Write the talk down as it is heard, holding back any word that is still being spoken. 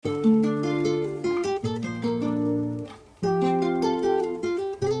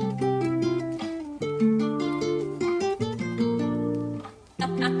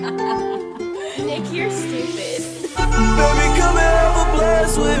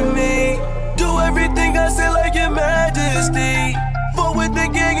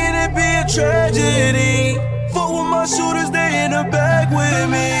the bag with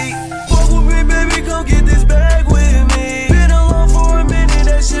me. Fuck with me, baby, come get this bag with me. Been alone for a minute,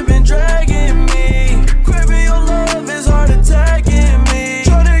 that shit been dragging me. Craving your love is heart attacking me.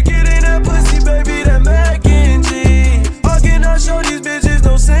 Tryna get in that pussy, baby, that mac and cheese. I cannot show these bitches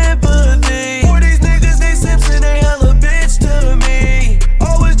no sympathy. For these niggas, they simps and they hella bitch to me.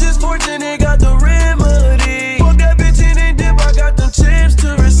 Always just fortunate, got the remedy. Fuck that bitch in and dip, I got them chips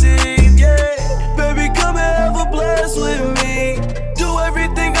to receive, yeah. Baby, come and have a blast with me. Do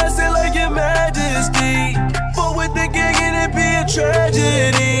everything I say like your majesty. Fuck with the gang and it be a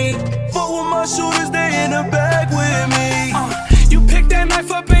tragedy. Fuck with my shooters, they in the back with me. You pick that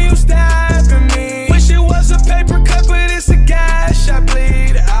knife up and you stabbing me. Wish it was a paper cut, but it's a gash. I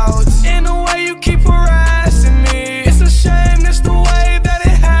bleed out. In the way you keep harassing me. It's a shame, it's the way that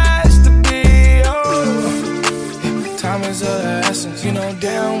it has to be. Oh. Time is of the essence. You know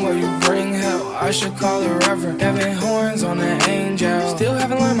damn well you bring hell. I should call it reverend. Having horns on an angel. Still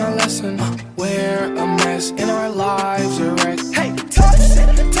haven't learned my lesson. We're a mess and our lives are wrecked. Hey, toxic,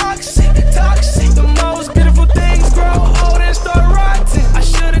 toxic, toxic. The most beautiful things grow old and start rotting. I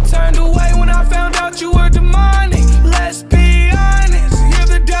should've turned away when I found out you were demonic. Let's be honest, you're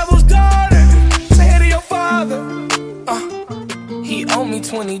the devil's daughter. Say hey to your father. He owe me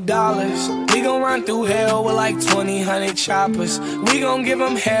 $20. We gon' run through hell with like 20 choppers. We gon' give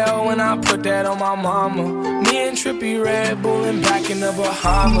him hell when I put that on my mama. Me and Trippy Red Bull and back in the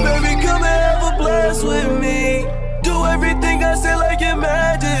Bahamas. Baby, come and have a blast with me. Do everything I say like your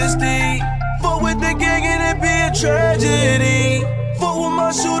majesty. Fuck with the gang and it be a tragedy. Fuck with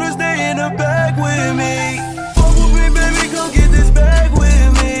my shooters, they in the back with me. Fuck with me, baby, come get this bag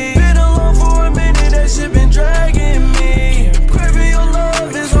with me. Been alone for a minute, that shit been dragging me. Craving your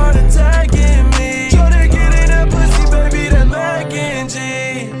love is heart attacking me. Tryna get in that pussy, baby, that mac and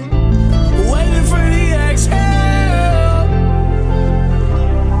cheese. Waiting for the exhale.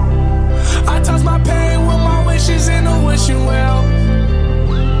 I toss my pain with my wishes in a wishing well.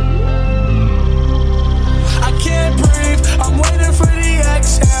 I can't breathe, I'm waiting for the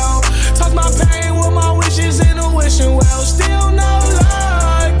exhale. Toss my pain with my wishes in a wishing well. Still no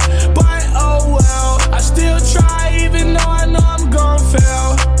luck, but oh well. I still try.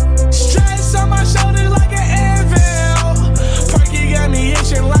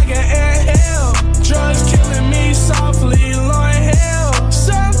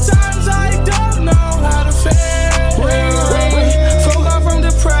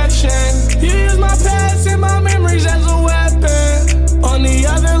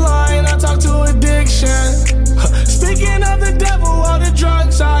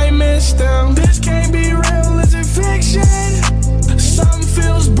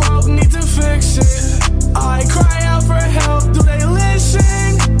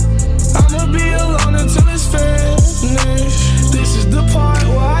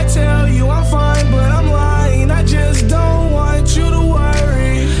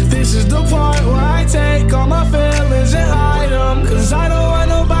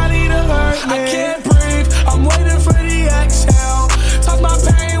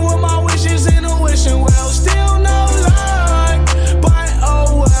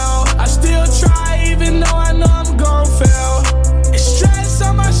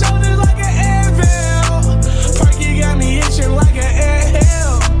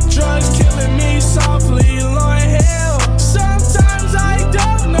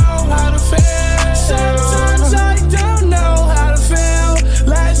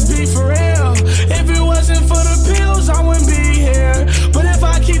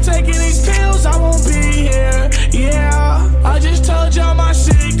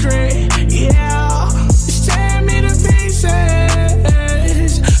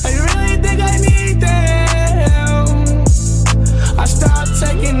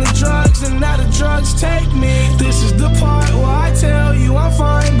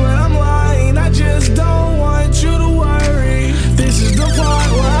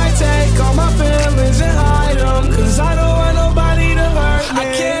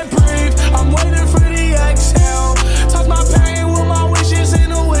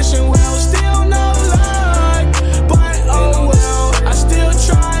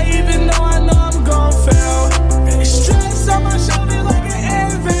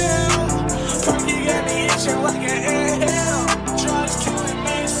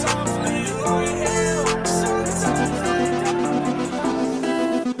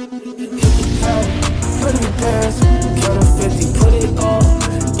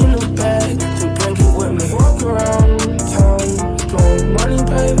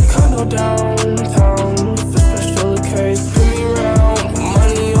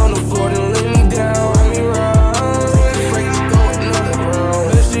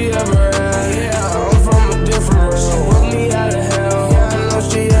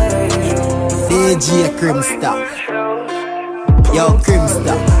 DJ Crimstar. Yo,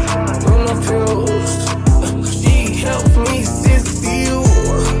 Crimstar. She helped me since you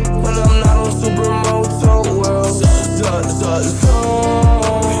when I'm not on supermoto world. Hands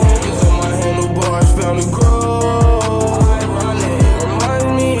on my handlebars, found to grow. Ironic, remind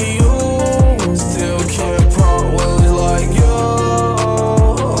me of you. Still can't part ways like you.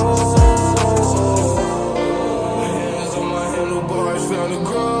 Hands on my handlebars, found to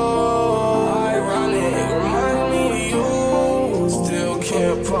grow. Ironic, remind me of you. Still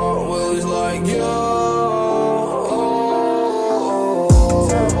can't part ways like you.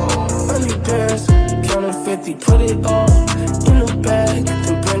 Counting 50, put it all in the bag,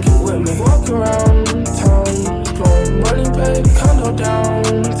 then bring it with me. Walk around town, blowing money, baby. Condo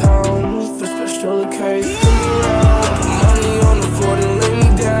downtown, for special occasion. Money on the floor, then lay me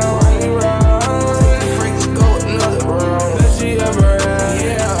down. Take freaks, go another round. Best she ever had.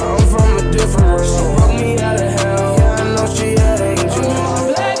 Yeah, I'm from a different world. She broke me out of hell. Yeah, I know she had angels.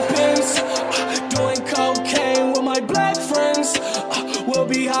 Black pins, doing cocaine with my black friends. We'll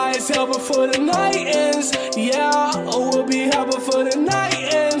be high as hell before the night ends. Yeah, we'll be high before the night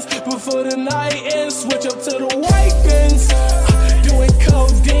ends. Before the night ends, switch up to the white bins. Doing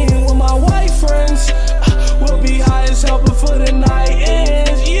codeine with my white friends. We'll be high as hell before the night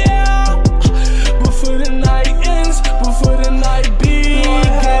ends. Yeah, before the night ends. Before the night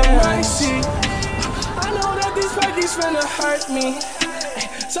begins. See, I know that these packies finna hurt me.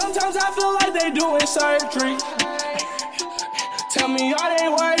 Sometimes I feel like they doing surgery. Tell me, are they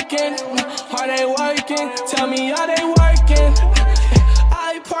working? Are they working? Tell me, are they working?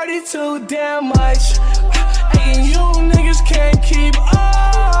 I party too damn much, and you niggas can't keep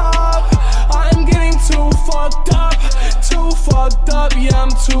up. I'm getting too fucked up, yeah, I'm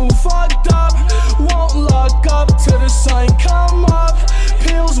too fucked up. Won't look up till the sun come up.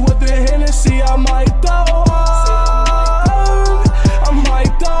 Pills with the Hennessy, I might throw up. I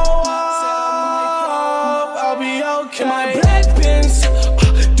might throw up. I'll be okay. My black pins,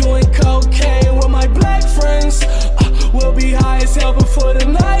 doing cocaine with my black friends. We'll be high as hell before the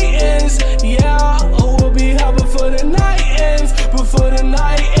night ends. Yeah, we'll be high before the night ends. Before the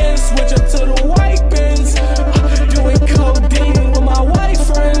night ends, switch up to the white bins. Doing codeine with my white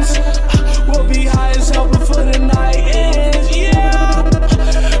friends. We'll be high as hell before the night ends. Yeah,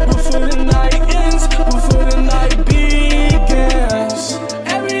 before the night ends. Before the night begins.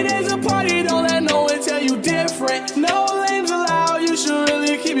 Every day's a party, don't let no one tell you different. No lames allowed, you should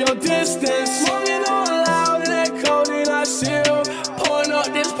really keep your distance. Smoking on loud in that codeine I seal. Pouring up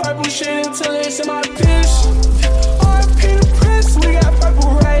this purple shit until it's in my piss. R.I.P. the Prince, we got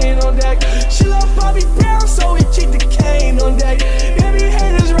purple rain on deck. She love Bobby Brown, so we keep the cane on deck. Every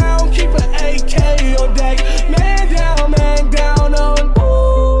haters round, keep an AK on deck. Man down on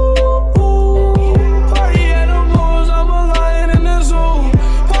ooh. Party animals, I'm a lion in the zoo.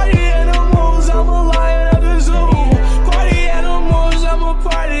 Party animals, I'm a lion at the zoo. Party animals, I'm a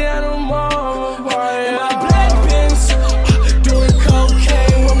party animal. In my black pins, doing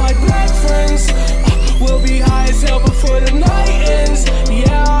cocaine with my black friends. We'll be high as hell before the night ends.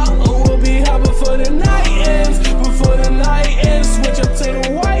 Yeah, we'll be high before the night ends. Before the night ends, switch up to the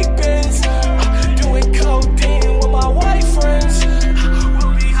white bins. Doing codeine with my white friends.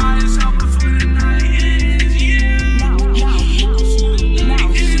 We'll be high as hell before the night ends.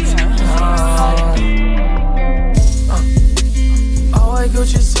 I like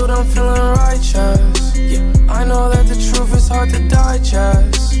Gucci suit, I'm feeling righteous. Yeah, I know that the truth is hard to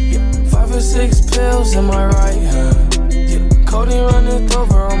digest. Yeah, 5 or 6 pills in my right hand. Yeah, codeine running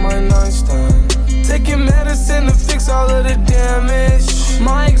over on my nightstand. Taking medicine to fix all of the damage.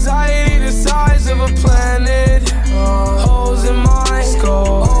 My anxiety the size of a planet. Holes in my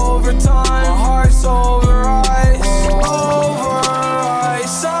skull. Overtime, my heart's over ice. Over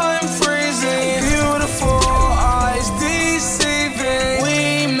ice, I'm freezing. Beautiful eyes deceiving.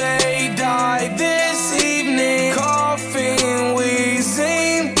 We may die this evening. Coughing,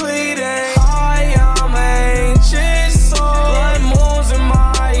 wheezing, bleeding. I am anxious, so blood moons in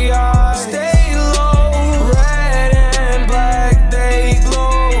my eyes. Stay low, red and black, they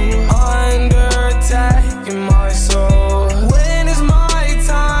glow. Under attack in my soul. When is my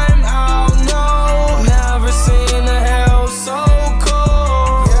time? I'll know. Never seen a hell so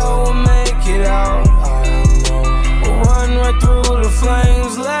cold. Yeah, we'll make it out, I know. We'll run right through the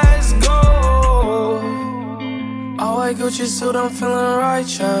flames, let's go. I like Gucci suit, I'm feeling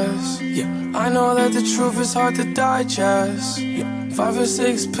righteous. Yeah, I know that the truth is hard to digest. Yeah, 5 or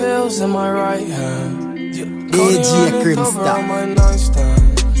 6 pills in my right hand. Yeah, DJ Crimstar. on my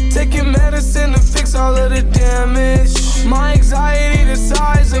nightstand. Taking medicine to fix all of the damage. My anxiety the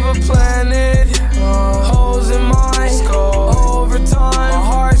size of a planet.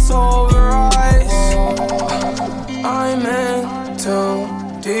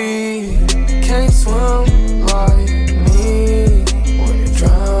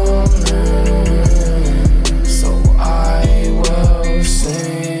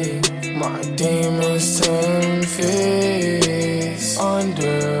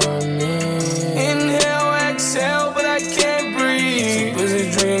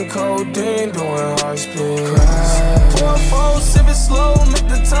 codeine, doing high speed. Pour a four, sip it slow, make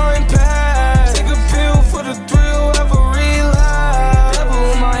the time pass. Take a pill for the thrill, have a relapse. Devil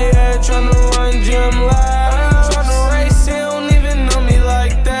in my head, tryna run gym laps. Tryna race, he don't even know me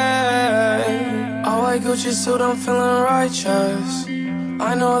like that. I like Gucci suit, I'm feeling righteous.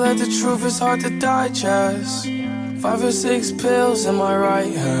 I know that the truth is hard to digest. 5 or 6 pills in my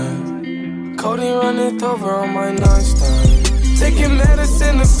right hand. Codeine running over on my nightstand. Taking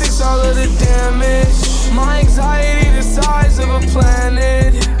medicine to fix all of the damage. My anxiety the size of a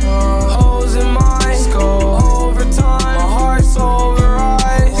planet. Holes in my skull over time. My heart's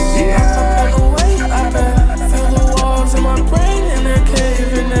overrise. I'm up on the way, I bet. Feel the walls in my brain and they're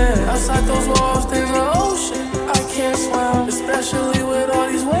caving in. Outside those walls, there's an ocean. I can't swim, especially with all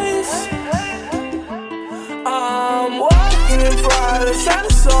these waves. I'm walking in pride, trying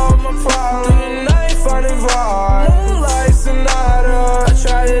to solve my problem. Through the night, finding vibe. Moonlight sonata. I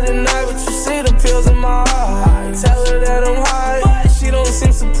tried it at night, but you see the pills in my eyes. Tell her that I'm high, but she don't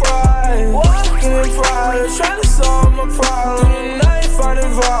seem surprised. Walking in pride, trying to solve my problem. Through the night,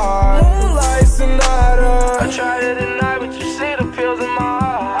 finding vibe. Moonlight sonata. I tried it at night, but you see the pills in my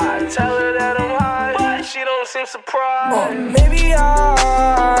eyes. Tell her that I'm high, but she don't seem surprised. Maybe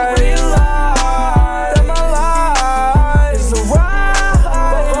I realize that my life is a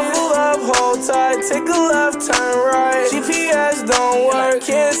ride. Buckle up, hold tight, take a left, turn right. GPS don't work,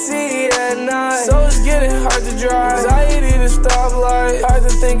 can't see at night, so it's getting hard to drive. Anxiety to stoplight, hard to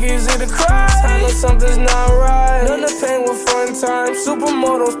think, easy to cry. I know something's not right. None of pain with fun time.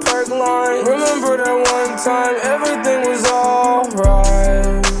 Supermodels perk line. Remember that one time everything was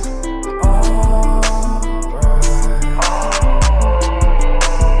alright.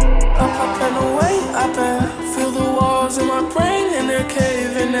 Feel the walls in my brain and they're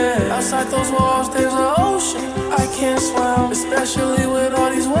caving in. Outside those walls there's an ocean. I can't swim, especially with all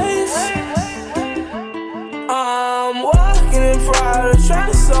these waves. I'm walking in pride,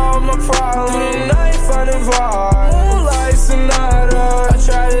 trying to solve my problem. Through the night, finding vibe. Moonlight sonata. I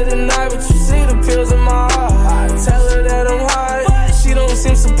tried it at night, but you see the pills in my eyes. Tell her that I'm high, but she don't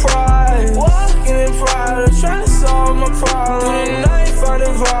seem surprised. Walking in pride, trying to solve my problem. Through the night,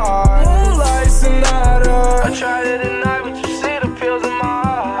 finding vibe. Moonlight sonata. I tried it at night, but you see the pills in my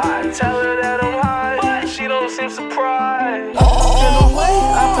eyes. Tell her that I'm high, but she don't seem surprised. In a way,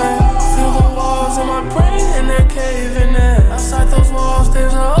 I feel the walls in my brain and they're caving in. Outside those walls,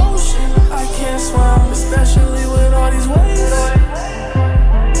 there's an ocean. I can't swim, especially with all these waves.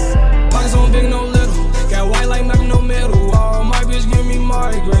 Pockets on big, no little. Got white like Malcolm, no middle. Oh, my bitch give me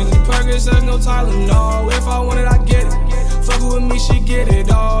migraines. Perkins says no Tylenol. If I want it, I get it. Fuck with me, she get it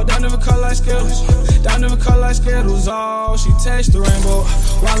all. Down never cut like Skittles. Down never cut like Skittles. Oh, she taste the rainbow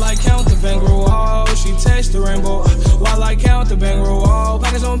while I count the bankroll. Oh, she taste the rainbow while I count the bankroll. Oh,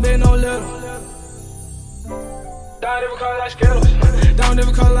 pockets on big, no little. Down never cut like Skittles. Down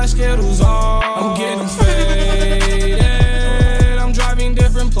never cut like Skittles. Oh, I'm getting faded. I'm driving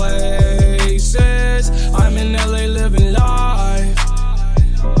different places. I'm in LA living life.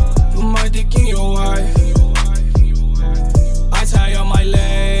 Put my dick in your wife. I tie up my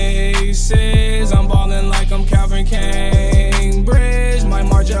laces. I'm ballin' like I'm Calvin Cambridge. My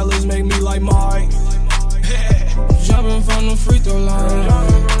Margellas make me like Mike. Jumping from the free throw line.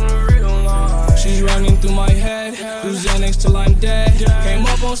 She's running through my head. Do Xanax till I'm dead. Came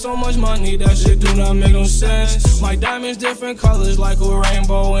up on so much money, that shit do not make no sense. My diamonds different colors like a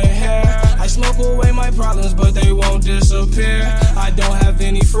rainbow in hair. I smoke away my problems, but they won't disappear. I don't have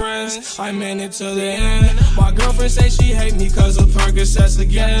any friends, I'm in it to the end. My girlfriend say she hate me cause of Percocets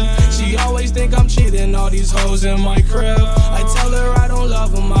again. She always think I'm cheating, all these hoes in my crib. I tell her I don't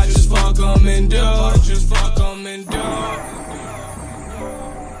love them, I just fuck them and do. I just fuck them and do.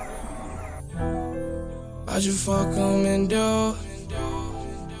 I just fuck them and do.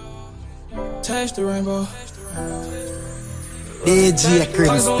 Taste the rainbow. DJ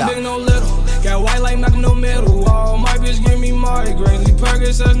Crimstar. Got white like Malcolm, no middle. Oh, my bitch give me migraines.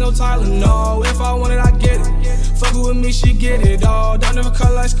 Perkins says no Tylenol. If I want it, I get it. Fuck with me, she get it all. Down never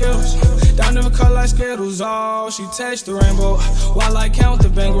cut like Skittles. Down never cut like Skittles. Oh, she taste the rainbow while I count the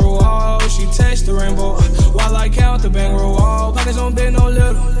bankroll. Oh, she taste the rainbow while I count the bankroll. Oh, pockets on big, no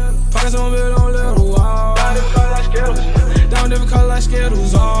little. Pockets on big, no little. Oh, down never cut like Skittles. Down never cut like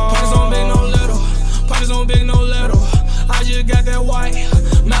Skittles. Oh, pockets on big, no little. Pockets on big, no little. I just got that white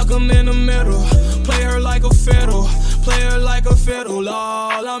Malcolm in the middle. Play her like a fiddle. Play her like a fiddle.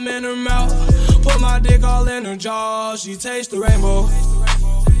 All I'm in her mouth. Put my dick all in her jaw. She tastes the rainbow.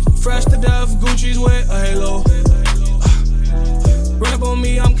 Fresh to death, Gucci's with a halo. Rap on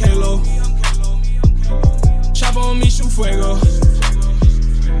me, I'm Kalo. Chop on me, shoot fuego.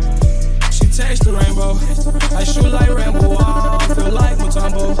 chase the rainbow. I shoot like Rambo, I feel like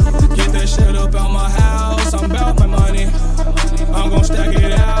Mutombo. Get that shit up out my house, I'm about my money. I'm gon' stack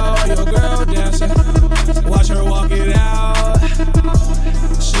it out, your girl dancing. Watch her walk it out.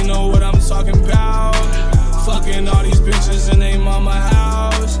 She know what I'm talking about. Fucking all these bitches in they mama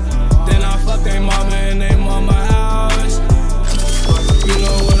house. Then I fuck they mama in they mama house. You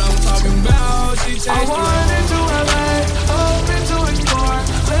know what I'm talking about. She chased I wanted to LA, open to explore.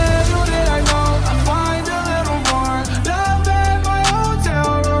 Little did I know I'd find a little more. Love at my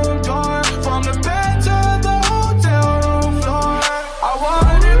hotel room door. From the bed to the hotel room floor. I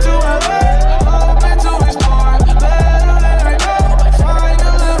wanted to LA, open to explore. Little did I know I'd find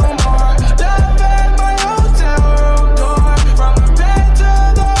a little more. Love at my hotel room door. From the bed to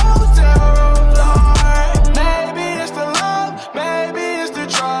the hotel room floor. Maybe it's the love, maybe it's the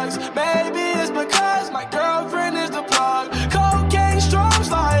drugs, maybe it's because my girlfriend is the plug. Cocaine strokes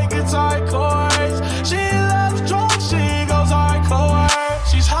like guitar chords. She loves drugs, she goes hardcore.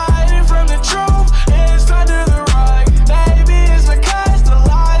 She's hiding from the truth, it's under the rug. Maybe it's because the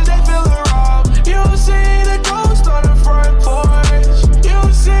lies, they feel the rub. You see the ghost on the front porch. You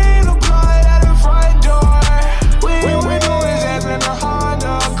see the blood at the front door. We doing dance in the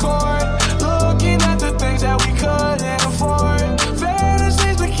Honda Accord. Looking at the things that we couldn't afford.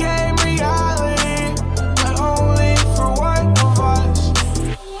 Fantasies became reality, but only for one of us.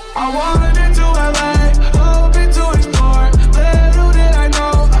 I wanted to LA, hoping to explore. Little did I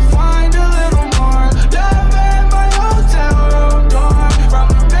know I'd find a little more. Love at my hotel room door. From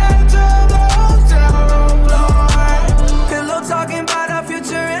the bed to the hotel room floor. Pillow talking about our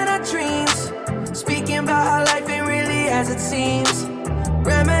future and our dreams. Speaking about how life ain't really as it seems.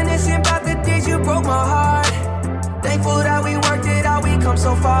 Reminiscing about the days you broke my heart. Thankful that we worked it out, we come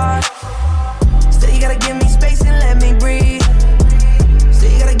so far. Still you gotta give me space and let me breathe.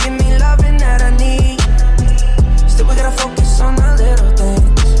 Still you gotta give me loving that I need. Still we gotta focus on the little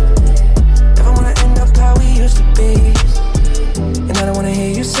things. Never wanna end up how we used to be. And I don't wanna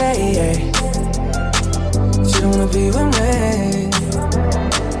hear you say that you don't wanna be with me.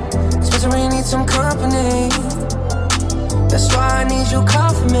 Especially when you need some company. That's why I need you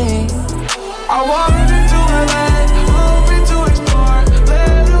come for me. I wanted to LA, hoping to explore.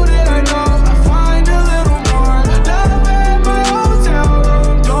 Little did I know I'd find a little more. Love at my hotel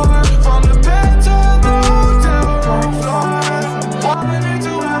room door. From the bed to the hotel room floor. Wanted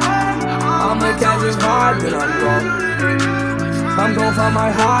to LA, I'ma catch this vibe, then I'm gone. I'm gon' find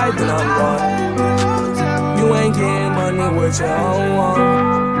my high, then I'm gone. You ain't getting money with your own one.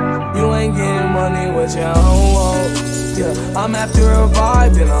 You ain't getting money with your own one. Yeah, I'm after a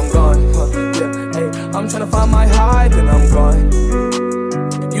vibe, then I'm gone. Yeah, hey, I'm tryna find my high, then I'm gone.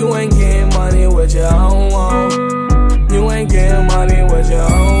 You ain't getting money with your own one. You ain't getting money with your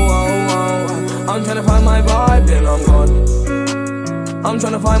own one. I'm tryna find my vibe, then I'm gone. I'm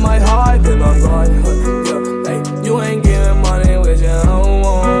tryna find my high, then I'm gone. Yeah, hey, you ain't getting money with your own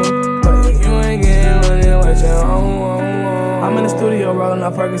one. You ain't getting money with your own one. I'm in the studio rolling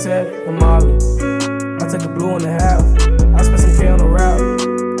up Percocet and Molly. I took a blue and a half. I spent some K on the rap.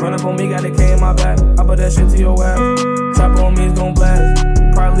 Run up on me, got a K in my back. I put that shit to your ass. Chopper on me, it's gon' blast.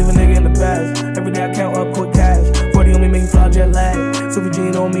 Probably leave a nigga in the past. Every day I count up quick cash. 40 on me, make you fly jet lag. Super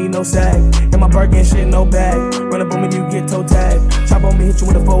G on me, no sag. And my Birkin shit, no bag. Run up on me, you get toe tag. Chop on me, hit you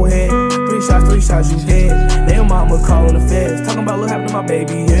with a forehead. 3 shots, you dead. They mama calling the feds. Talking about what happened to my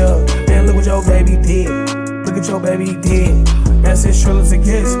baby, yeah. Then look what your baby did. Look at your baby did. That's as real as it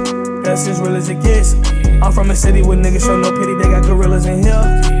gets. That's as real as it gets. I'm from a city where niggas show no pity. They got gorillas in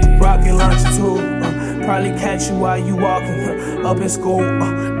here. Rocket longitude. Probably catch you while you walking. Up in school.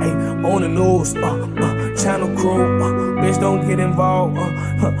 Ay, on the news. Channel crew. Bitch, don't get involved.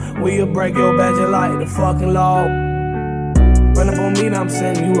 We'll break your badge like the fucking law. Run up on me, now I'm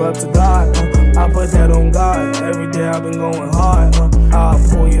sending you up to God. I put that on God. Every day I've been going hard. I'll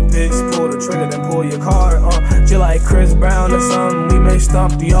pull your bitch, pull the trigger, then pull your card. Just like Chris Brown or something, we may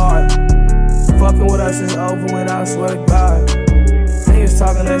stomp the yard. Fucking with us is over with, I swear to God. Niggas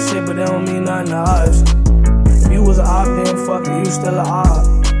talking that shit, but they don't mean nothing to us. If you was an op, then fuck it, you still a op.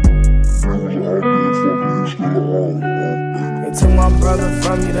 They took my brother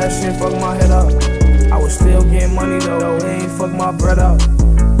from me, that shit fucked my head up. I was still getting money though, they ain't fuck my bread up.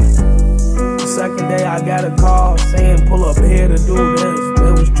 The second day I got a call saying pull up here to do this.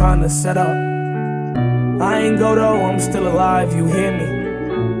 They was trying to set up. I ain't go though, I'm still alive, you hear me?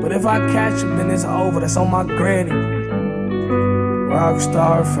 But if I catch him, then it's over, that's on my granny.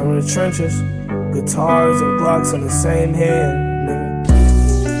 Rockstar from the trenches, guitars and Glocks in the same hand, nigga.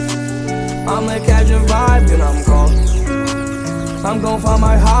 I'ma catch a vibe, then I'm gone. I'm gon' find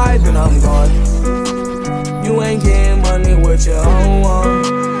my high, then I'm gone. You ain't getting money with your own one.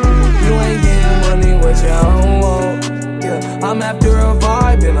 You ain't getting money with your own one. Yeah, I'm after a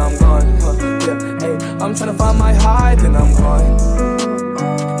vibe, then I'm gone. Yeah, hey, I'm tryna find my high, then I'm gone.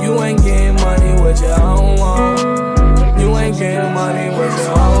 You ain't getting money with your own one. You ain't getting money with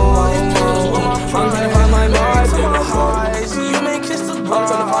your own one. I'm tryna find my vibe, then I'm gone. You may kiss the bar. I'm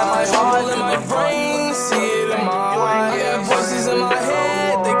tryna find my Trouble high in my brain, see it in my eyes. Yeah, voices in my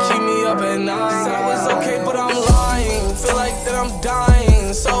head, they keep me up at night. Said I was okay, but I'm lying. Feel like that I'm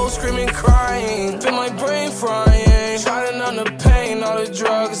dying, soul screaming, crying. Feel my brain frying, trying to numb the pain. All the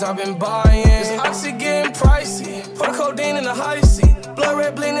drugs I've been buying. This oxy getting pricey. Put codeine in the high seat, blood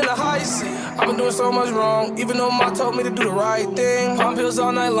red bleeding in the high seat. I've been doing so much wrong, even though Ma told me to do the right thing. Pop pills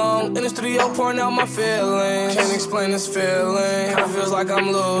all night long, in the studio pouring out my feelings. Can't explain this feeling, kinda feels like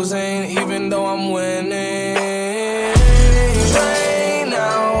I'm losing, even though I'm winning. Drain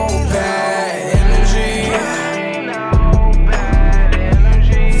out bad energy.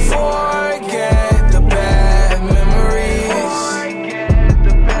 Forget the bad memories.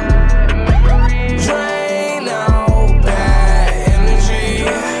 Drain out bad energy.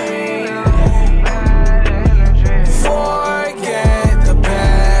 Forget the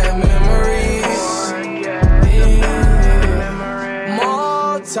bad memories.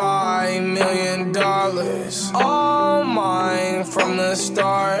 Multi-million dollars, all mine from the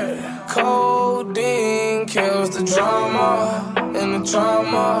start. Codeine kills the drama and the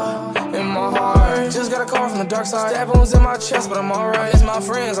trauma in my heart. Just got a call from the dark side. Stab wounds in my chest, but I'm alright. It's my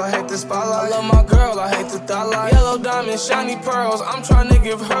friends, I hate the spotlight. I love my girl, I hate the thought light. Yellow diamonds, shiny pearls. I'm trying to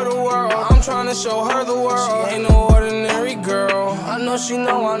give her the world. I'm trying to show her the world. She ain't no ordinary girl. I know she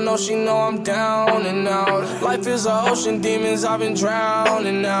know I'm down and out. Life is an ocean, demons I've been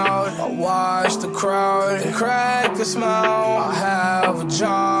drowning out. I watch the crowd and crack a smile. I have a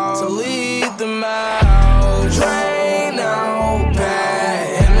job to lead them out. Drain out bad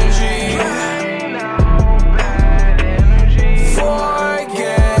energy.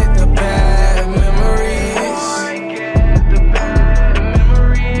 Forget the bad memories.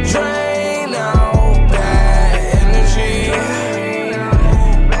 Drain out bad energy.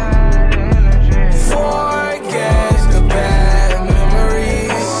 Forget the bad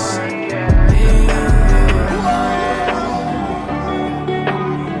memories.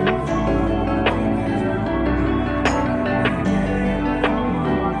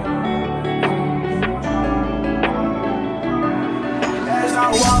 As I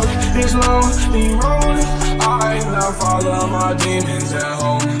walk this lonely road, I left all of my demons at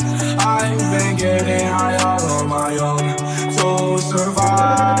home. I've been getting high all on my own to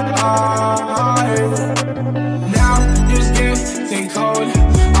survive. Now it's getting cold.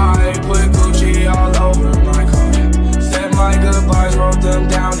 I put Gucci all over my coat. Said my goodbyes, wrote them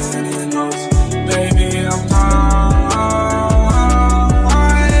down in the notes. Baby, I'm fine.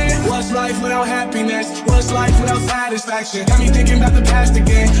 What's life without happiness? What's life without satisfaction? Got me thinking about the past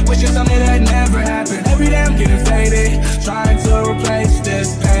again, wishing something that never happened. Every day I'm getting faded, trying to replace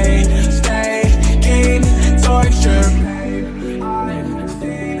this pain. Stay in torture, babe. I've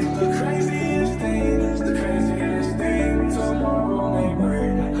seen the craziest things, the craziest things. Tomorrow may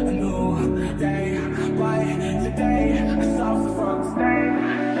bring a new day, but today I suffer from the stain.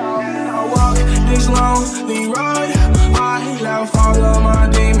 I walk this lonely road, I left all of my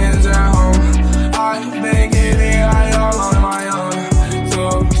demons at home. I've been getting high all on my own to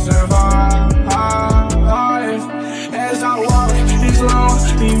survive. As I walk this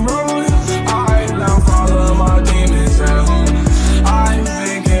lonely road, I left all of my demons at home. I've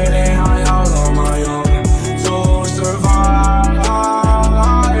been getting high all on my own to survive.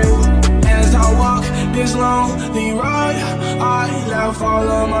 As I walk this lonely road, I left all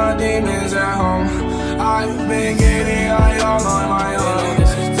of my demons at home. I've been getting high all on my own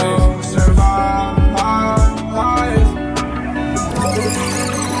to survive.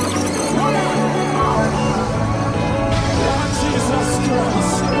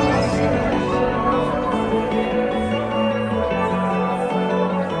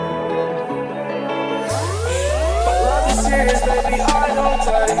 Serious, baby, I don't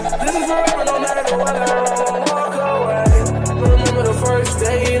take. This is forever, no matter what I won't walk away. Remember the first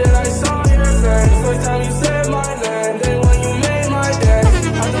day that I saw your face. First time you said my name, then when you made my day.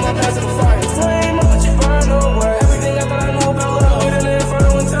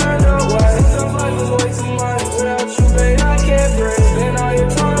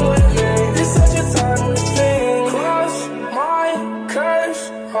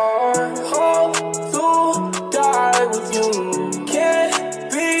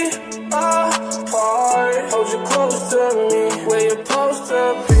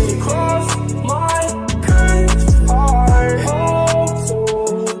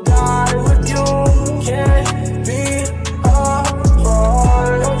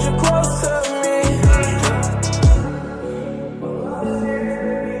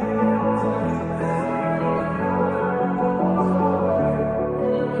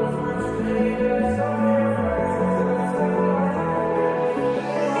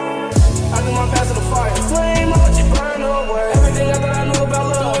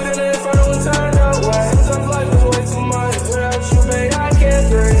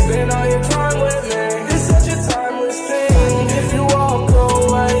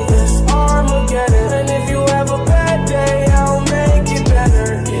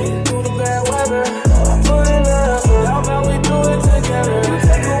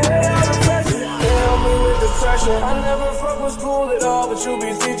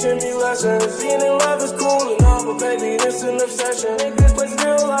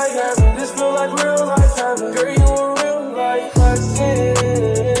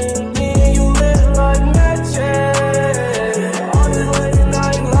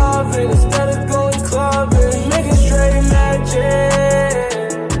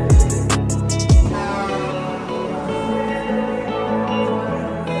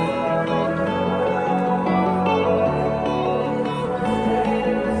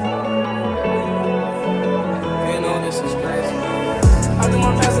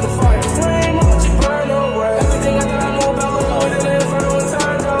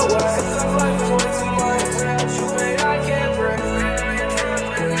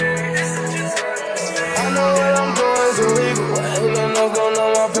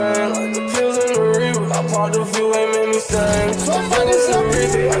 pain like the pills in the reaper. I popped a few, ain't made me sing. So I'm bringing some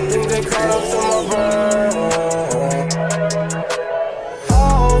reaper. I think they caught up to my brain.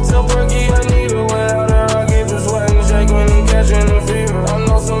 Oh, tell Berkey I need her. Without her, I get to sweating, shaking and catching the fever. I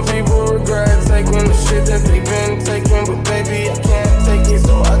know some people regret taking the shit that they been taking, but baby, I can't take it,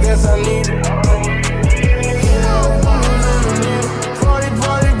 so I guess I need it. Party,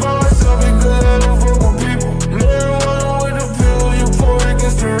 party by myself because I don't fuck with people. Marijuana with the pill, you pour it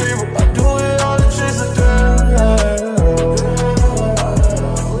against the river. I do it all to chase the thrill.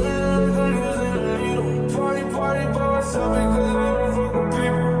 Party, party by myself because I don't fuck with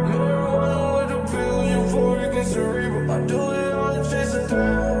people. Marijuana with the pill, you pour it against the river. I do it all to chase the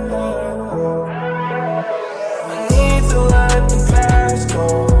thrill. I need to let the past go,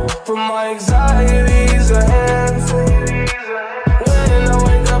 but my anxiety's a handful. When I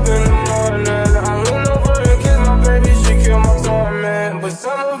wake up in the morning, I lean over and kiss my baby, she kill my torment. But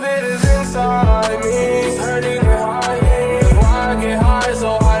some of it is inside me, it's hurting and hiding. That's why I get high so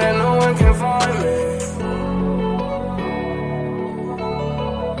high that no one can find me.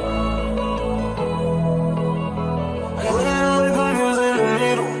 I'm leaning like I'm using a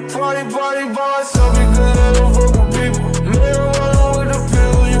needle. Party, party by myself because I don't fuck with people. Marijuana with the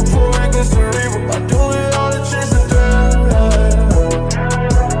pill, you pour it against the river. I do it all to chase the thrill.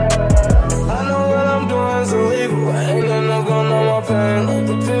 I know what I'm doing's illegal. I ain't nothing gonna know my pain like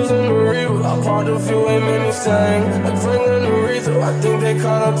the pills in the river. I popped a few, ain't made me sing. Like Franklin Aretha, I think they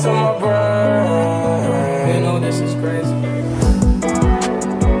caught up to my brain. You know this is crazy.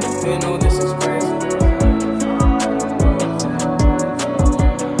 You know this is crazy.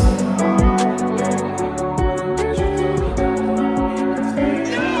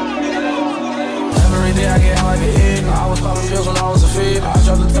 Every day I get high like an egg. I was popping pills when I was a feed. I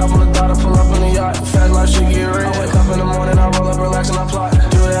drop the top on the dot, I pull up in the yacht. Fast life shit get real. I wake up in the morning, I roll up, relax, and I plot.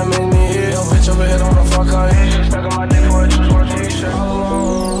 Do that make me ill. Yo, bitch over here don't wanna fuck her in. Stuck on my dick for a Juice WRLD t-shirt. All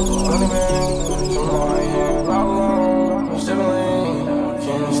alone, honey man, you know I ain't all alone. I'm sipping lean,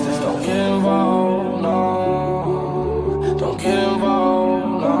 can't stay. Don't get involved, no. Don't get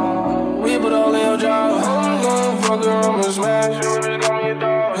involved, no. We put all in your job. I'm gonna fuck her, I'ma smash you. Just got me a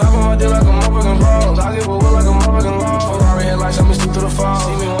dog. Hop on my dick like a motherfucking ball. I give a will like a motherfucking law. Ferrari headlights, let me sleep through the fall.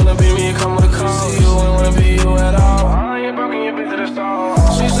 See me wanna be me, come with a call. See you ain't wanna be you at all. I ain't broken, you bitch to the stall.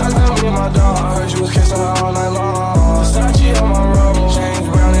 She sucked on me and my dog. I heard you was kissing her all night long. Versace on my robe, James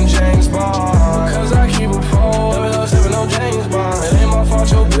Brown and James Bond. Cause I keep a pole, never else having no James Bond. It ain't my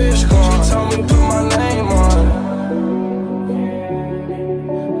fault your bitch gone. She told me to put my name on it.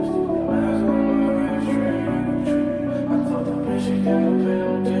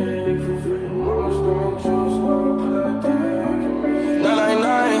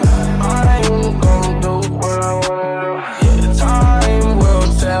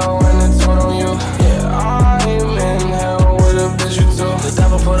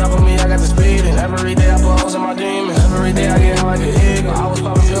 Every day I put holes in my demons. Every day I get high like an eagle. I was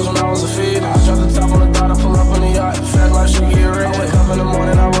popping pills when I was a feeder. I drop the top on the dot, I pull up on the yacht. Fast life shit get real. I wake up in the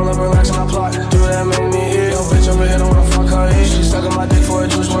morning, I roll up, relax, and I plot. Do that make me ill. Yo, bitch over here don't wanna fuck her in. She sucking my dick for a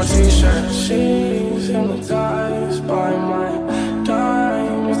Juice WRLD t-shirt. She's hypnotized by my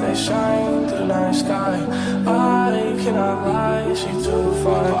diamonds. They shine through the night sky. I cannot lie, she too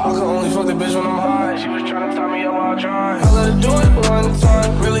fine. But I can only fuck the bitch when I'm high. She was trying to tie me up while I drive. I let her do it one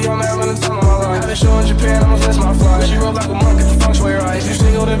time. Really, I'm having a time of my life. Had a show in Japan, I'ma miss my flight. She rolled like a monk, get the feng shui right. If you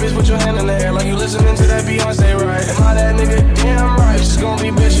single, then bitch, put your hand in the air like you listening to that Beyonce, right? Am I that nigga? Damn right. She's gonna be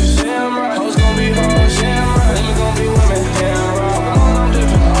bitches, damn right. Hoes gonna be hoes, damn right. Women gonna be women, damn right. Come on, I'm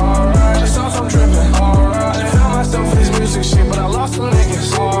dipping, alright. Just off, I'm tripping, alright. I found myself for this music shit, but I lost some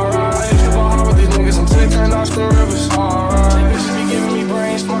niggas, alright. I used to ball hard with these niggas until they turned off the rivers, alright. They bitches be giving me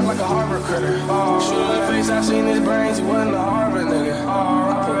brain smart like a Harvard critter, alright. Shoot in the face, I seen his brains, he wasn't a Harvard nigga,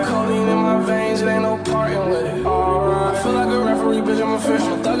 alright. I put codeine in my veins, it ain't no parting with it, alright. I feel like a referee, bitch, I'm a fish.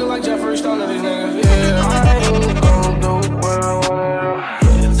 I'm a thugger like Jeffrey Stone to these niggas, yeah. I ain't gon' do what I wanna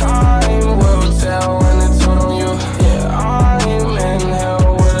do. Yeah, time will tell when it's told on you. Yeah, I'm in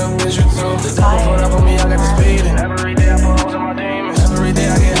hell with a bitch or two. The devil put up on me, I got the speed. And every day I put holes in my demons. Every day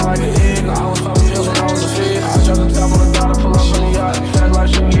I get high like an eagle. I was popping pills when I was a feed. I drop the top on the dot, I pull up on the yacht. Fast life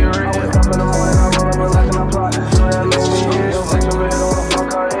shit get real. I wake up in the morning, I roll up, relax, and I plot. So that makes me ill. Bitch over here don't wanna fuck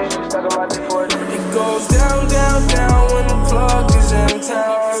her in. She stuck on my dick for it. It goes down, down, down when the plug is in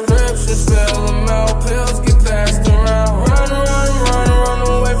town. Scripts and fill them out.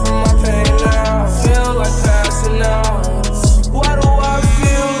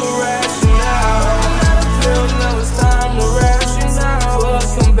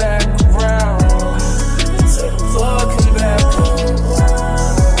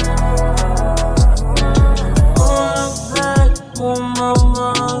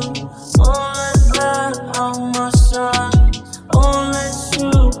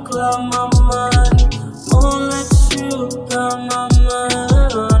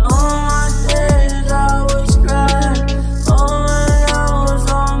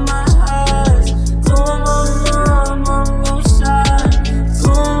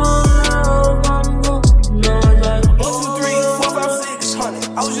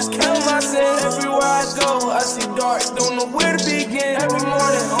 I was just counting my sins. Everywhere I go, I see dark, don't know where to begin. Every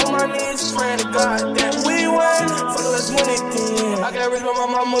morning, on my knees, praying to God that we win. For the last minute, then I got rich by my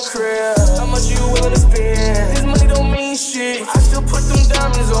mama crib. How much you willing to spend? This money don't mean shit. I still put them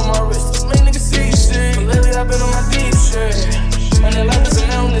diamonds on my wrist. Make niggas see shit. But lately I've been on my deep shit. And the life is a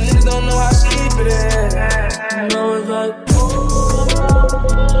mountain, the niggas don't know how deep it is. You know it's like,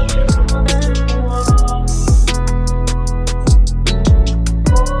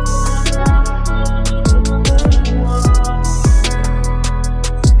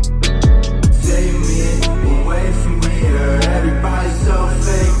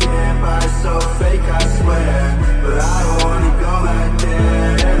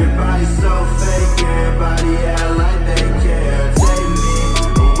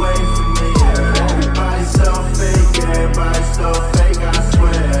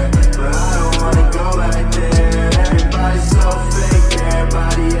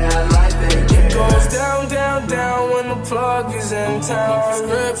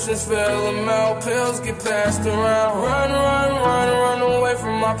 prescriptions fill them out, pills get passed around. Run away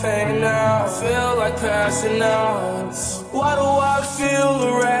from my pain now. I feel like passing out. Why do I feel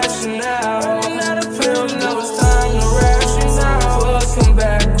irrational? I'm not a pill, now it's time to ration out. Plug come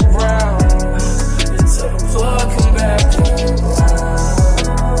back around. Plug come back around.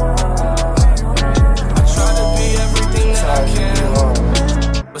 I try to be everything that I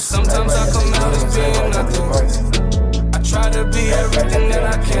can, but sometimes I come out as being nothing. Try to be everything that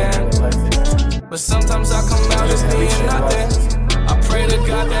I can, but sometimes I come out as being nothing. I pray to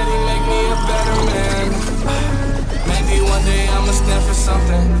God that He make me a better man. Maybe one day I'ma stand for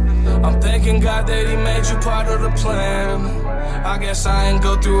something. I'm thanking God that He made you part of the plan. I guess I ain't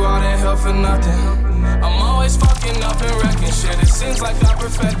go through all that hell for nothing. I'm always fucking up and wrecking shit. It seems like I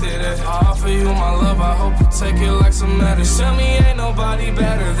perfected it. I offer you my love, I hope you take it like some medicine. Tell me ain't nobody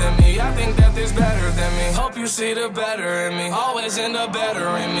better than me. I think that there's better than me. Hope you see the better in me. Always end up better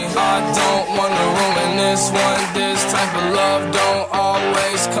in me. I don't wanna ruin this one. This type of love don't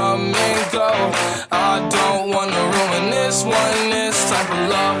always come and go. I don't wanna ruin this one. This type of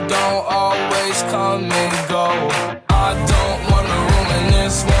love don't always come and go. I don't wanna ruin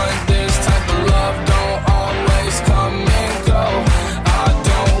this one. This type of love don't always come and go. I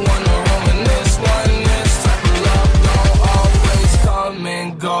don't wanna ruin this one. This type of love don't always come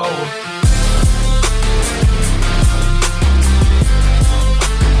and go.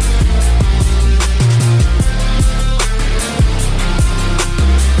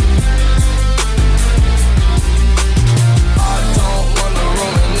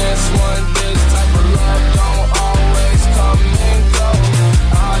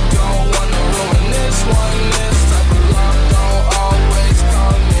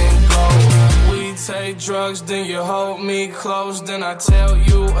 Drugs, then you hold me close, then I tell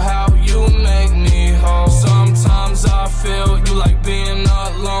you how you make me whole. Sometimes I feel you like being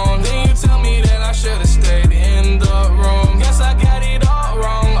alone, then you tell me that I should've stayed in the room. Guess I got it all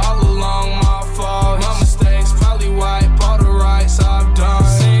wrong, all along my fault. My mistakes probably wipe all the rights I've done.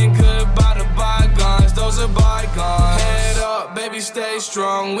 Saying goodbye to bygones, those are bygones. Head up, baby, stay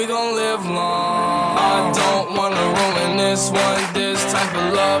strong, we gon' live long. I don't wanna ruin this one. This type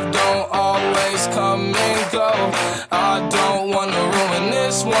of love don't always come and go. I don't wanna ruin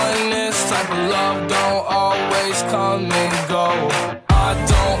this one. This type of love don't always come and go. I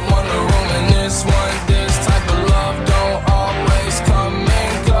don't wanna ruin this one. This type of love don't always come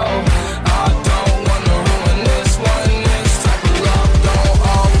and go. I don't wanna ruin this one. This type of love don't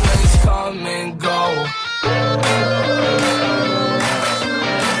always come and go.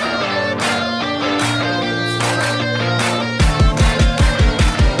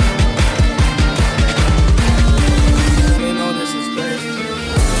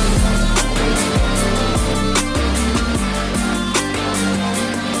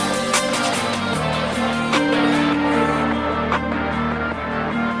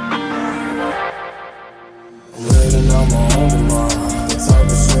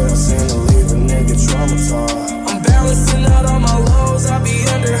 I'm balancing out all my lows, I be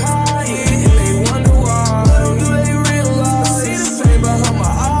under high, and they wonder why. Little do they realize, see the pain behind my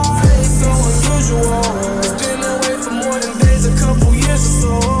eyes, so unusual. It's been away for more than days, a couple years or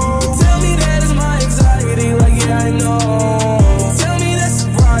so. Tell me that it's my anxiety, like yeah I know. Tell me that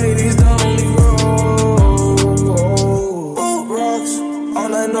sobriety's the only road. Boot rocks, all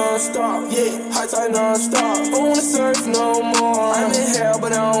night non-stop, yeah, high tide non-stop. I wanna surf no more. I'm in hell,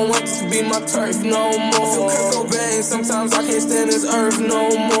 but I don't want this to be my turf no more. Feel Kurt Cobain, sometimes I can't stand this earth no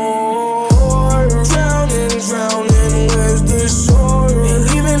more. Drowning, where's the shore? And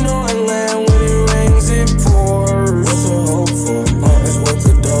even on land, when it rains, it pours. What's the hope for? It's what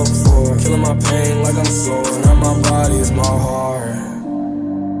the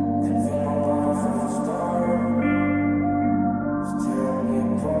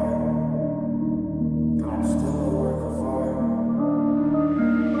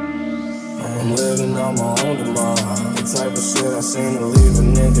I'm living on my own demise. The type of shit I seen to leave a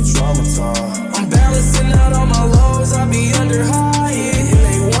nigga traumatized. I'm balancing out all my lows, I be under high, yeah. And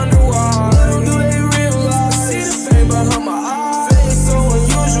they wonder why. Little do they realize, see the pain behind my eyes. Feeling so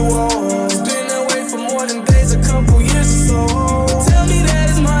unusual. It's been that way for more than days, a couple years or so. Tell me that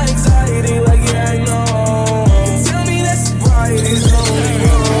it's my anxiety, like yeah I know. Tell me that sobriety's only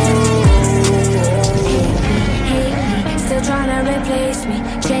Still tryna replace me,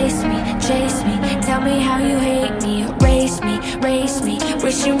 chase me, chase me. Tell me how you hate me, erase me, race me.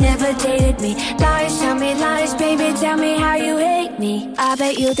 Wish you never dated me. Lies, tell me lies, baby, tell me how you hate me. I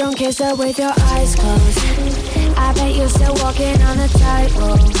bet you don't kiss her with your eyes closed. I bet you're still walking on a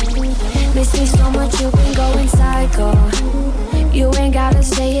tightrope. Miss me so much, you've been going psycho. You ain't gotta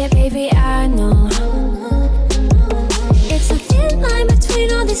say it, baby, I know. It's a thin line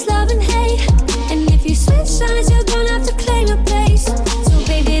between all this love and hate. And if you switch sides, you're gonna have to claim your place. So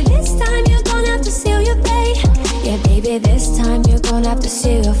baby, this time you're gonna have to seal your fate. Yeah, baby, this time you're gonna have to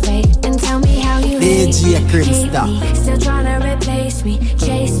seal your fate. And tell me how you hate me, hate me. Still tryna replace me,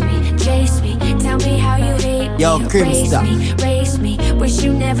 chase me, chase me. Tell me how you hate me, erase me, race me. Wish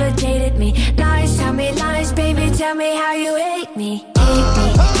you never dated me. Lies, tell me lies, baby, tell me how you hate me.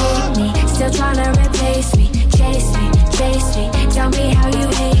 Hate me, still tryna replace me, chase me, chase me. Tell me how you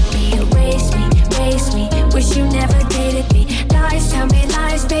hate me, erase me, race me. Wish you never dated me. Lies, tell me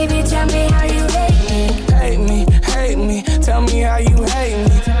lies, baby, tell me how you hate me. Hate me, tell me how you hate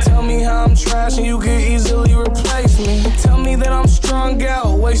me. Tell me how I'm trash and you can easily replace me. Tell me that I'm strung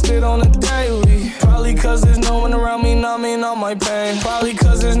out, wasted on a daily. Probably cause there's no one around me numbing all my pain. Probably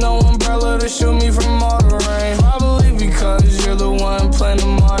cause there's no umbrella to shield me from all the rain. Probably because you're the one playing the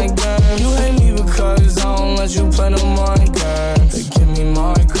mind game. You hate me because I don't let you play no mind games. They give me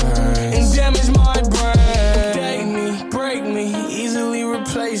migraine and damage my brain. Date me, break me, easily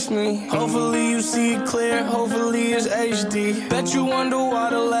replace me. Hopefully you see it clear, hopefully it's HD. Bet you wonder why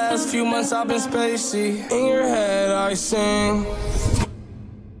the last few months I've been spacey. In your head I sing.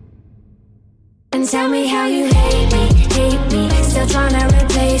 And tell me how you hate me, still tryna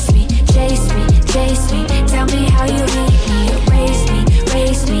replace me, chase me, chase me. Tell me how you hate me, erase me,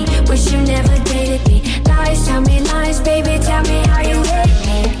 race me. Wish you never dated me. Lies, tell me lies, baby, tell me how you hate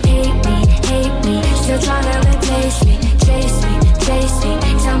me, still tryna replace me, chase me, chase me.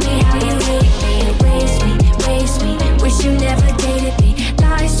 Tell me how you hate me, erase me, race me. Wish you never dated me.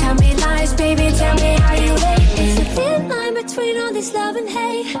 Lies, tell me lies, baby, tell me how you hate me. It's a thin line between all this love and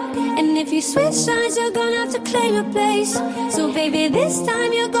hate. And if you switch sides, you're gonna have to claim your place. So baby, this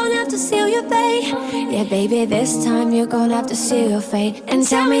time you're gonna have to seal your fate. Yeah, baby, this time you're gonna have to seal your fate. And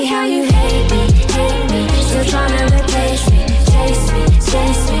tell me how you hate me, still tryna replace me, chase me,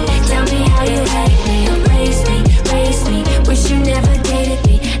 chase me. Tell me how you hate me, erase me, race me. Wish you never dated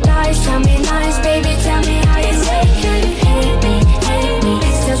me. Lies, tell me lies, baby, tell me how you hate me,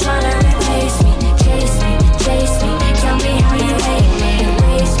 still tryna replace me, chase me, chase me. Tell me how you hate me,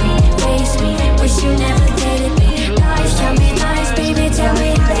 erase me, race me. Wish you never dated me. Lies, tell me lies, baby, tell me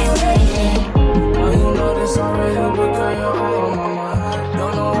how you hate me. Oh, you know this already, but girl, you're all on my mind.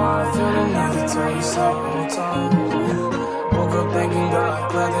 Don't know why I feel the need to tell you so all the time. Woke up thinking,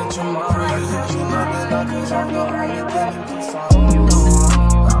 God, glad that you're mine. You love me like 'cause I'm the only thing you can find.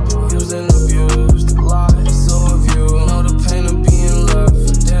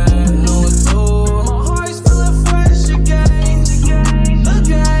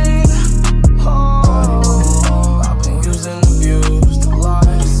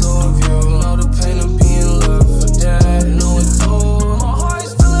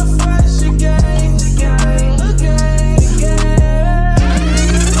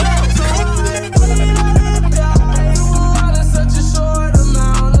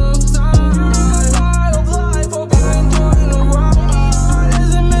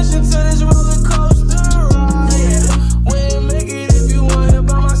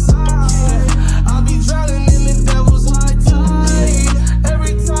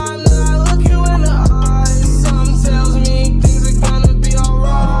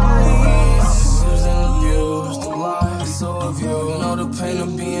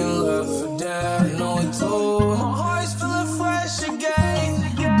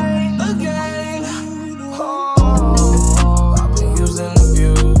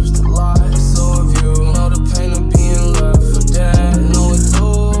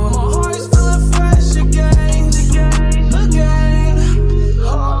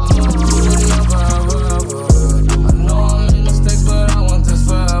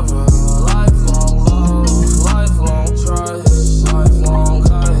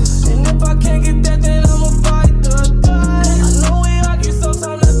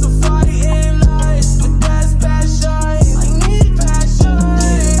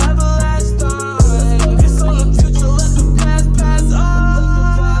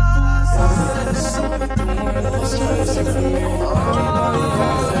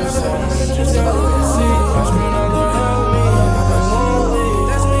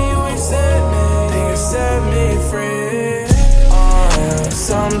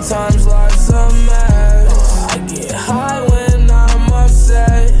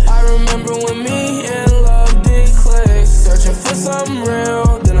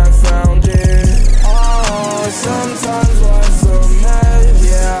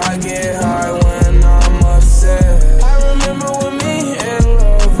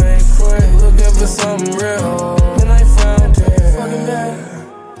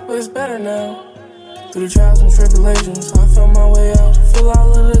 Through the trials and tribulations, I found my way out. Feel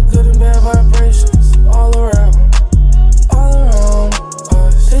all of the good and bad vibrations all around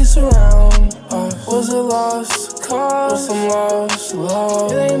us. They surround us. Was a lost cause, with some lost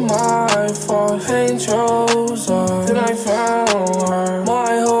love. It ain't my fault, pain chose us. Then I found her.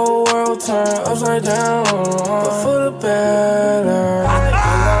 My whole world turned upside down, but for the better. I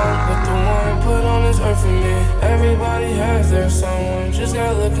belong with the one put on this earth for me. Everybody has their someone, just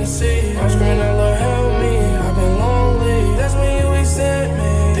gotta look and see. I'm screaming out, Lord help me, I've been lonely. That's when you accept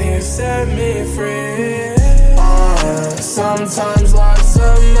me, then you set me free. Sometimes lots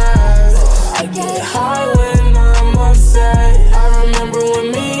of mess. I get high when I'm upset. I remember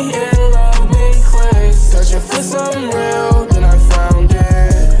when me and love been clicked. Searching for something real, then I found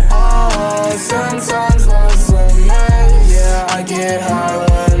it. Sometimes lots of mess. Yeah, I get high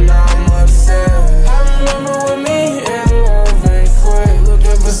when I'm upset. I remember when me and love been clicked.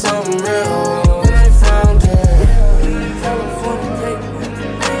 Looking for something real, then I found it. California cake,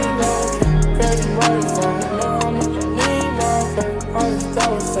 crazy body phone.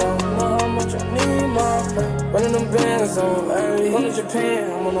 Running them bands on, ayy. Going to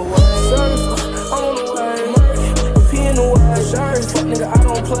Japan, I'm on the way. I'm on the way. P in the way. Sorry, fuck nigga, I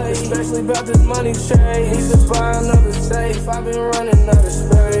don't play. Especially about this money chase. Need to buy another safe. I've been running out of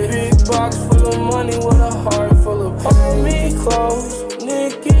space. Big box full of money with a heart full of pain. Hold me close,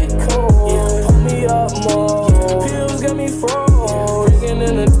 nigga get cold. Yeah, pull me up more. Pills got me froze. Freaking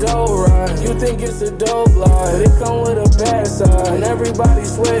in a dough ride. You think it's a dope life, but it come with a bad side. And everybody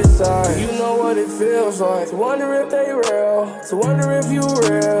switch sides. You know what it feels like to wonder if they real, to wonder if you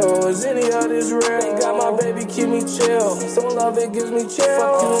real. Is any of this real? Ain't got my baby, keep me chill. Some love it gives me chill.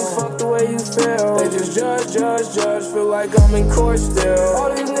 Fuck you and fuck the way you feel. They just judge. Feel like I'm in court still. All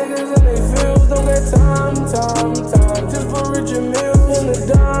these niggas in they fields don't get time. Just for Richard Mills and the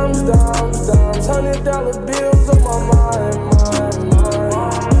dimes. $100 bills on my mind.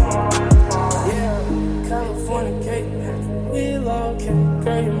 Yeah, California cake, we love cake.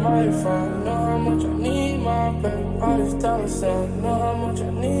 Girl, you might find. Know how much I need my pay. All these dollar signs. Know how much I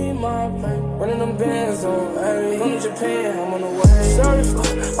need my pay. Running them bands on, ayy. Going to Japan, I'm on the way. Sorry,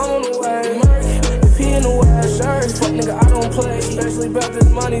 I'm on the way. P in the way. Sorry, fuck nigga, I don't play. Especially about this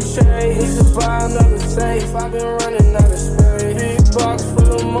money chase. Need to buy another safe. I've been running out of space. Big box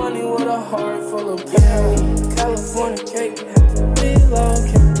full of money with a heart full of pain. California cake, we love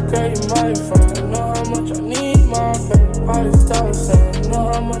cake. Girl, you might find. Know how much I need my pay. All these dollar signs. Know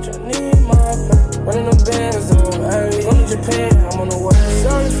how much I need my pay. Running them bands on, ayy. Going to Japan, I'm on the way.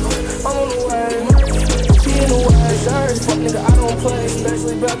 Sorry, I'm on the way. P in the way. Sorry, fuck nigga, I don't play.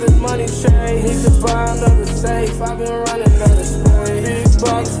 Especially about this money chase. Need to buy another safe. I've been running out of space. Big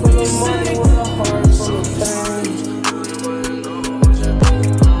box full of money with a heart full of pain.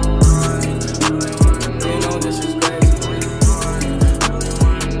 You know this is crazy.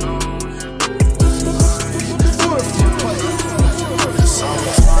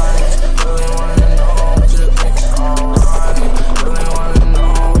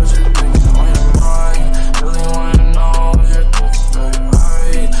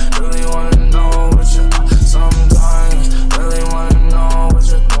 Sometimes really wanna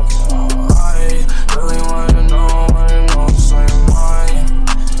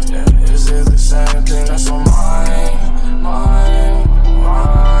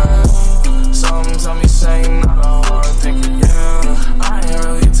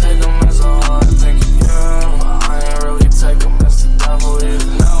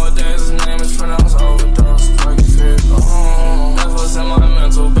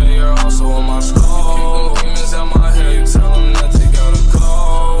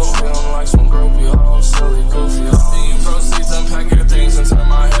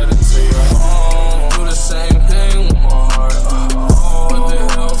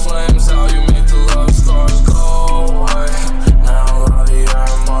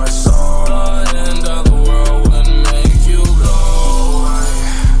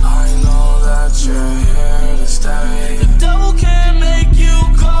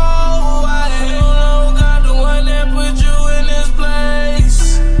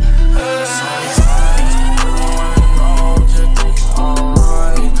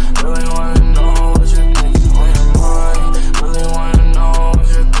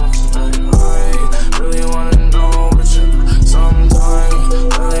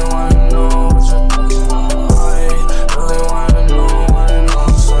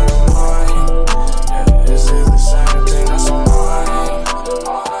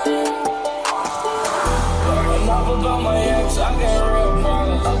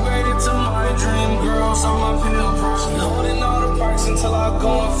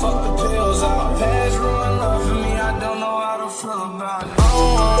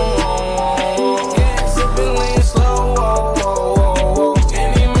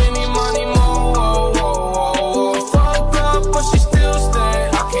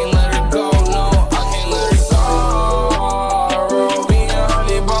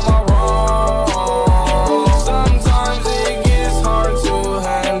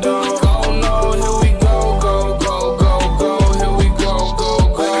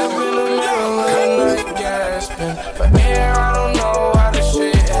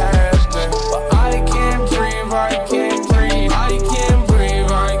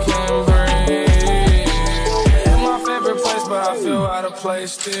play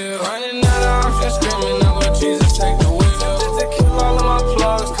still. Running out of options, screaming out, Lord Jesus, take the wheel. Tempted to kill all of my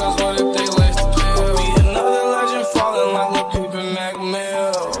plugs, cause what if they lace the pill? Be another legend falling like Lil Peep and Mac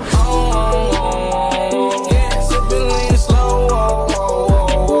Mill. Yeah, sipping lean slow,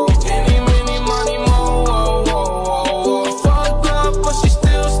 any, many, money, more, fucked up, but she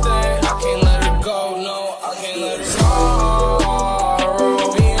still stay. I can't let her go, no, I can't let her go.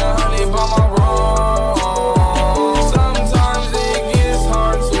 Being honey by my wrong. Sometimes it gets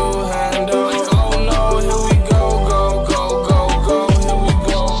hard to handle. Like, oh no, here we go, here we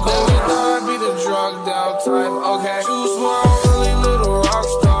go. Never thought I'd be the drugged out type, okay. Juice WRLD, really little rock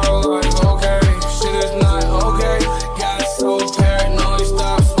star life, okay. Shit is not okay. Got so paranoid,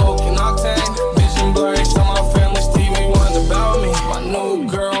 stop smoking octane. Vision blurry, so my family Stevie wondered about me. My new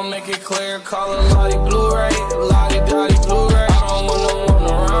girl, make it clear, call her Lottie Blu-ray, Lottie Dottie Blu-ray. I don't want no one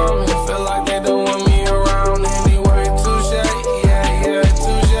around me. Feel like they don't want me around anyway. Touche, yeah,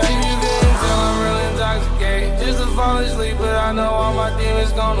 touche. You didn't tell I'm real intoxicated. Just to fall asleep, but I know all my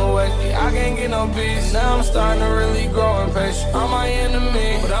demons gonna wake me. I can't get no peace. Now I'm starting to really grow impatient. I'm my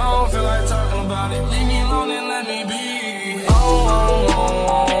enemy, but I don't feel like talking about it. Leave me alone and let me be.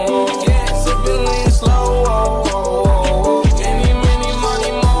 Yeah, sipping lean slow. Any, many,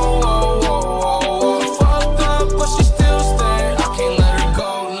 money, more. Fucked up, but she still stay. I can't let her go,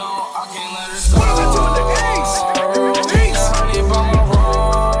 no, I can't let her go. What is it doing to Ace? Honey by my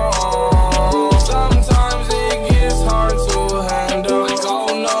wrong. Sometimes it gets hard to handle. Like, oh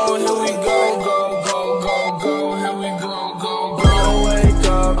no, here we go, here we go. When I wake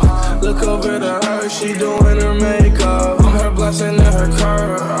up, look over to her, she doing her makeup. I'm her blessing and her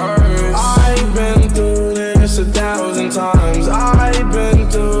curse. I've been through this 1,000 times. I've been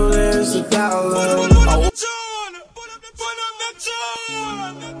through this 1,000.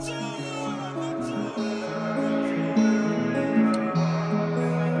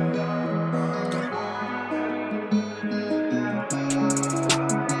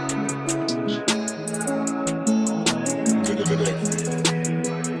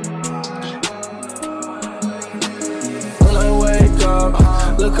 When I wake up,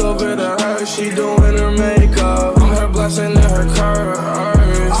 look over to her, she doing her makeup. I'm her blessing and her curse.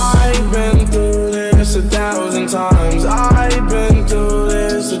 I've been through this 1,000 times. I've been through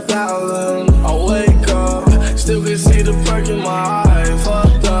this 1,000. I wake up, still can see the perk in my eye.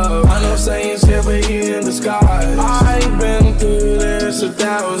 Fucked up, I know Satan's here, but he in disguise. I've been through this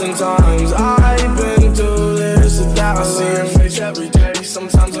 1,000 times. I've been through this 1,000. I see her face every day.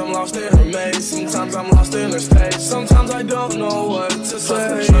 Sometimes I'm lost in her maze. Sometimes I'm lost in her space. Sometimes I don't know what to say.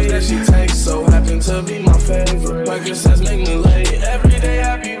 The drugs that she takes so happen to be my favorite. Percocets make me late. Every day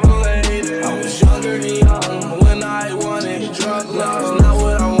happy belated. I was younger than young when I wanted drug love. Not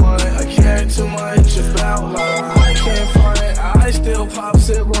what I want. I care too much about love. I can't find it. I still pop,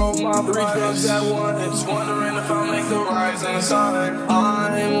 sit, roll my blunt. 3 drugs at once. Wondering if I'll make the rising sun.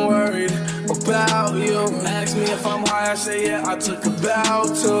 I'm worried about you. Ask me if I'm high, I say yeah, I took a bow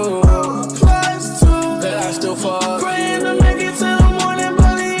to. Plus 2 that I still fuck. Praying to make it to the morning,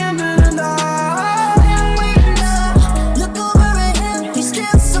 by the end of the night. Look over at him, he's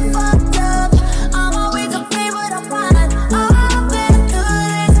still so fucked up. I'm always afraid what I find. I've been through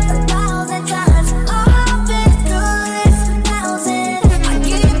this 1,000 times. I've been through this 1,000. I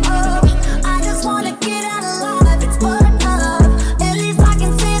give up, I just wanna get out alive. It's fucked up, at least I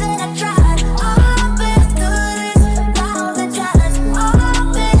can say that I tried. I've been through this 1,000 times. I've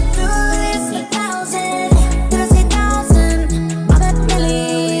been through this 1,000. 30,000, I've been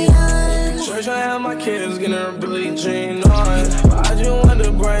million. Church, I have my kids getting her Billie Jean on. I just want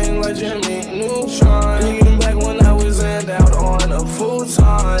to bring like Jimmy Neutron. Thinking back when I was in out on a full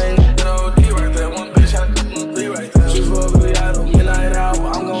time. OD right there, one bitch had to be right there. She's probably out of midnight out.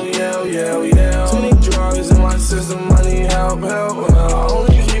 I'm gon' yell. Too many drugs in my system, I need help. I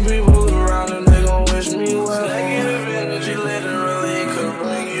only keep people around and they gon' wish me well. Negative energy literally could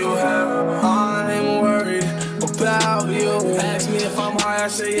bring you hell. I'm worried about you. Ask me if I'm high, I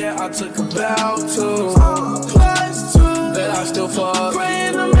say yeah, I took a bow to. Plus 2 that I still fuck.